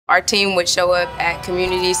Our team would show up at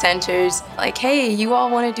community centers like, hey, you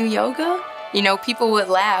all want to do yoga? You know, people would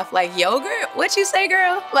laugh like, yogurt? What you say,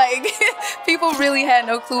 girl? Like, people really had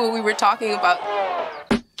no clue what we were talking about.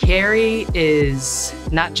 Kerrie is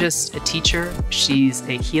not just a teacher, she's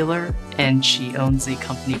a healer, and she owns a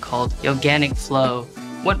company called Yoganic Flow.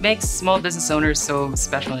 What makes small business owners so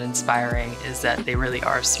special and inspiring is that they really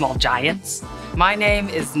are small giants. My name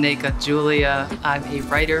is Nika Julia. I'm a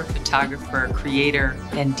writer, photographer, creator,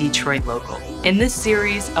 and Detroit local. In this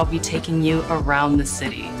series, I'll be taking you around the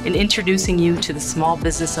city and introducing you to the small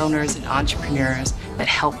business owners and entrepreneurs that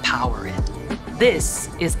help power it. This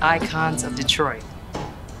is Icons of Detroit.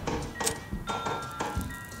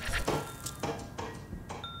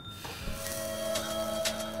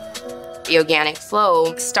 Yoganic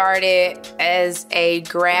Flow started as a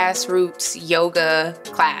grassroots yoga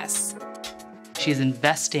class. She's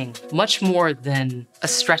investing much more than a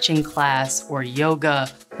stretching class or yoga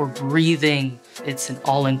or breathing. It's an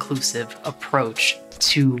all-inclusive approach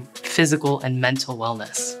to physical and mental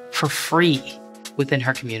wellness for free within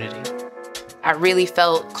her community. I really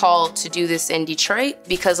felt called to do this in Detroit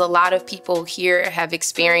because a lot of people here have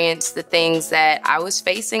experienced the things that I was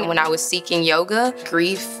facing when I was seeking yoga: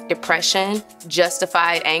 grief, depression,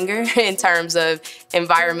 justified anger in terms of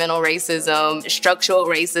environmental racism, structural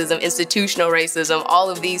racism, institutional racism, all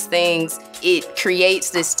of these things. It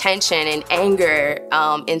creates this tension and anger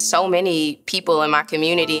in so many people in my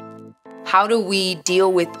community. How do we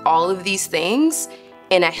deal with all of these things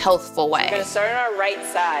in a healthful way? We're gonna start on our right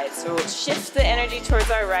side, so we'll shift the energy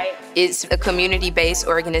towards our right. It's a community-based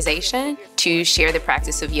organization to share the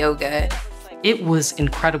practice of yoga. It was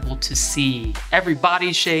incredible to see every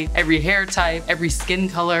body shape, every hair type, every skin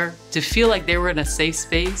color, to feel like they were in a safe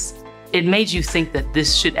space. It made you think that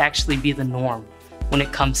this should actually be the norm when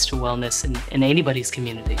it comes to wellness in anybody's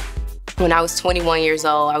community. When I was 21 years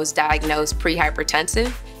old, I was diagnosed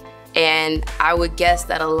pre-hypertensive, and I would guess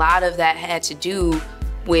that a lot of that had to do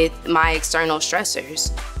with my external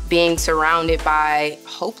stressors. Being surrounded by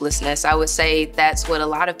hopelessness, I would say that's what a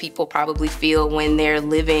lot of people probably feel when they're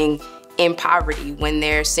living in poverty, when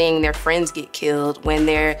they're seeing their friends get killed, when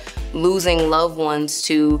they're losing loved ones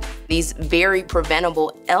to these very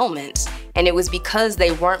preventable ailments. And it was because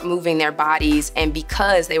they weren't moving their bodies and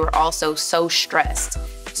because they were also so stressed.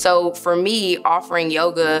 So for me, offering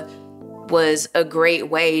yoga was a great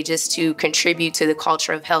way just to contribute to the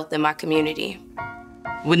culture of health in my community.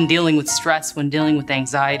 When dealing with stress, when dealing with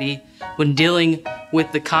anxiety, when dealing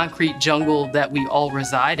with the concrete jungle that we all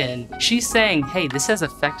reside in, she's saying, hey, this has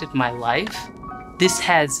affected my life. This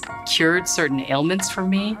has cured certain ailments for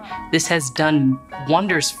me. This has done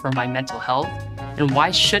wonders for my mental health. And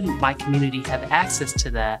why shouldn't my community have access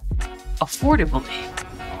to that affordably?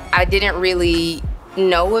 I didn't really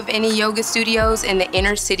know of any yoga studios in the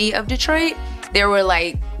inner city of Detroit. There were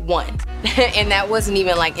like one, and that wasn't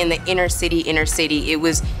even like in the inner city. It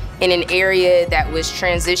was in an area that was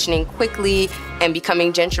transitioning quickly and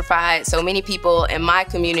becoming gentrified. So many people in my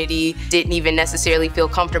community didn't even necessarily feel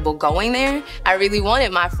comfortable going there. I really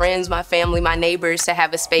wanted my friends, my family, my neighbors to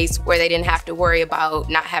have a space where they didn't have to worry about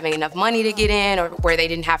not having enough money to get in, or where they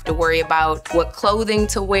didn't have to worry about what clothing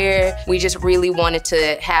to wear. We just really wanted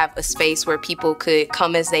to have a space where people could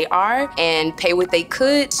come as they are and pay what they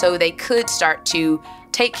could, so they could start to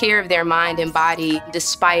take care of their mind and body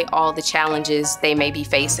despite all the challenges they may be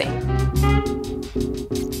facing.